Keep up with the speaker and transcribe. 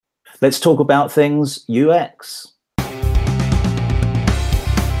Let's talk about things UX.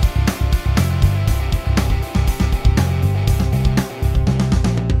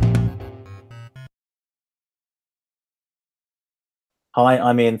 Hi,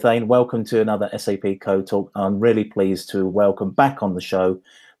 I'm Ian Thane. Welcome to another SAP Code Talk. I'm really pleased to welcome back on the show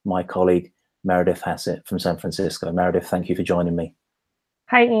my colleague Meredith Hassett from San Francisco. Meredith, thank you for joining me.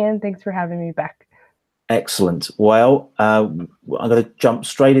 Hi, Ian. Thanks for having me back. Excellent. Well, I'm going to jump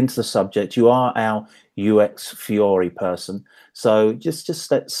straight into the subject. You are our UX Fiori person. So just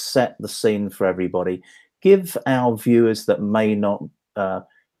let's set the scene for everybody. Give our viewers that may not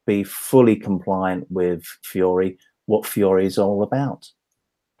be fully compliant with Fiori what Fiori is all about.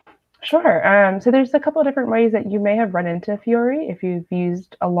 Sure. So there's a couple of different ways that you may have run into Fiori if you've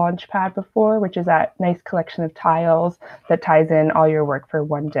used a Launchpad before, which is that nice collection of tiles that ties in all your work for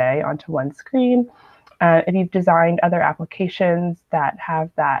one day onto one screen. If you've designed other applications that have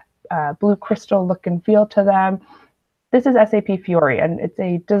that blue crystal look and feel to them, this is SAP Fiori, and it's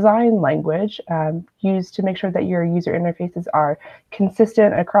a design language used to make sure that your user interfaces are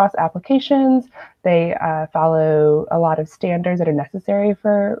consistent across applications. They follow a lot of standards that are necessary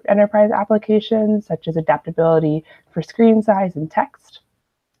for enterprise applications, such as adaptability for screen size and text.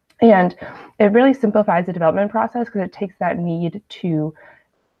 And it really simplifies the development process because it takes that need to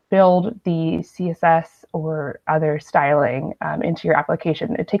build the CSS or other styling into your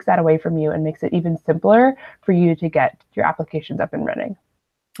application. It takes that away from you and makes it even simpler for you to get your applications up and running.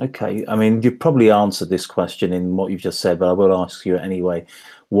 Okay, I mean, you probably answered this question in what you've just said, but I will ask you anyway.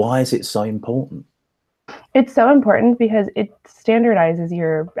 Why is it so important? It's so important because it standardizes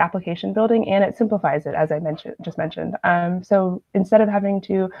your application building and it simplifies it, as I just mentioned. So instead of having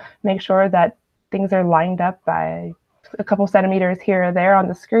to make sure that things are lined up by a couple centimeters here or there on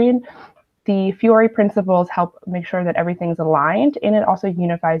the screen, the Fiori principles help make sure that everything's aligned, and it also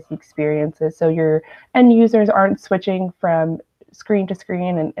unifies the experiences so your end users aren't switching from screen to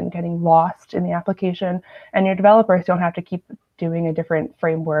screen and getting lost in the application, and your developers don't have to keep doing a different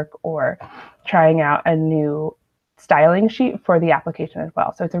framework or trying out a new styling sheet for the application as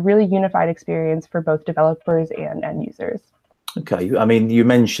well. So it's a really unified experience for both developers and end users. Okay, I mean, you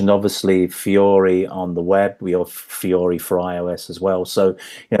mentioned obviously Fiori on the web. We have Fiori for iOS as well. So,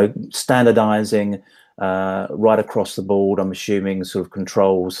 you know, standardizing right across the board, I'm assuming sort of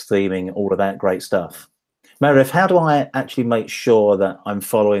controls, theming, all of that great stuff. Meredith, how do I actually make sure that I'm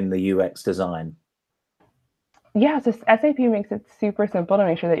following the UX design? Yeah, so SAP makes it super simple to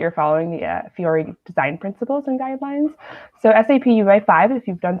make sure that you're following the Fiori design principles and guidelines. So SAP UI5, if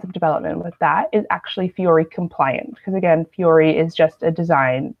you've done some development with that, is actually Fiori compliant because, again, Fiori is just a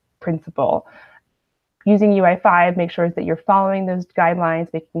design principle. Using UI5 makes sure that you're following those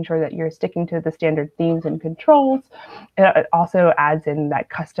guidelines, making sure that you're sticking to the standard themes and controls. It also adds in that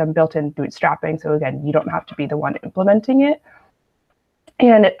custom built-in bootstrapping. So again, you don't have to be the one implementing it.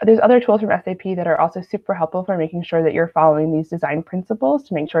 And there's other tools from SAP that are also super helpful for making sure that you're following these design principles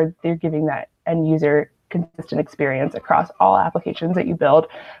to make sure that you're giving that end user consistent experience across all applications that you build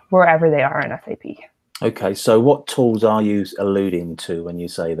wherever they are in SAP. Okay, so what tools are you alluding to when you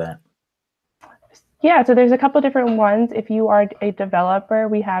say that? Yeah, so there's a couple different ones. If you are a developer,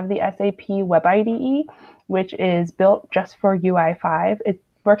 we have the SAP Web IDE, which is built just for UI5. It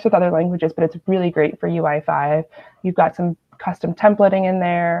works with other languages, but it's really great for UI5. You've got some custom templating in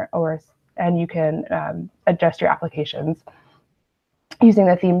there, and you can adjust your applications using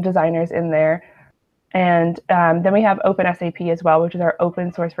the theme designers in there. And then we have OpenSAP as well, which is our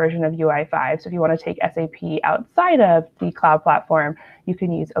open source version of UI5. So if you want to take SAP outside of the cloud platform, you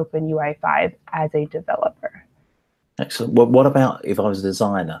can use OpenUI5 as a developer. Excellent. Well, what about if I was a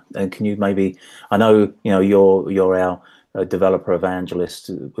designer? And can you maybe, I know you're our developer evangelist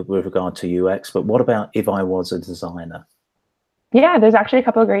with regard to UX, but what about if I was a designer? Yeah, there's actually a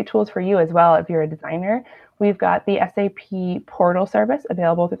couple of great tools for you as well if you're a designer. We've got the SAP portal service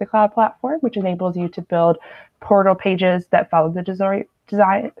available through the cloud platform, which enables you to build portal pages that follow the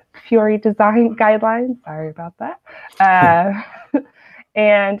Fiori design guidelines. Sorry about that.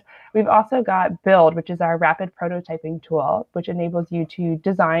 And we've also got Build, which is our rapid prototyping tool, which enables you to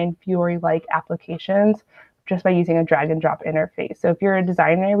design Fiori-like applications just by using a drag and drop interface. So if you're a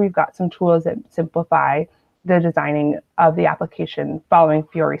designer, we've got some tools that simplify the designing of the application following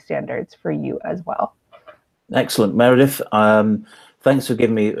Fiori standards for you as well. Excellent, Meredith. Thanks for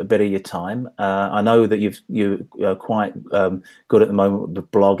giving me a bit of your time. I know that you're quite good at the moment with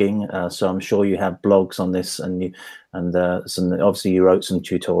blogging, so I'm sure you have blogs on this, and obviously you wrote some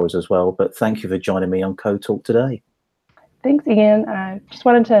tutorials as well. But thank you for joining me on Code Talk today. Thanks, Ian. I just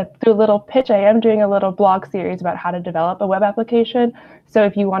wanted to do a little pitch. I am doing a little blog series about how to develop a web application. So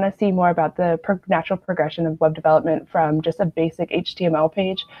if you want to see more about the natural progression of web development from just a basic HTML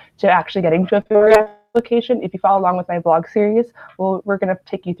page to actually getting to a Fiori application, if you follow along with my blog series, we're going to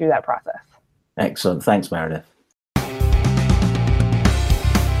take you through that process. Excellent. Thanks, Meredith.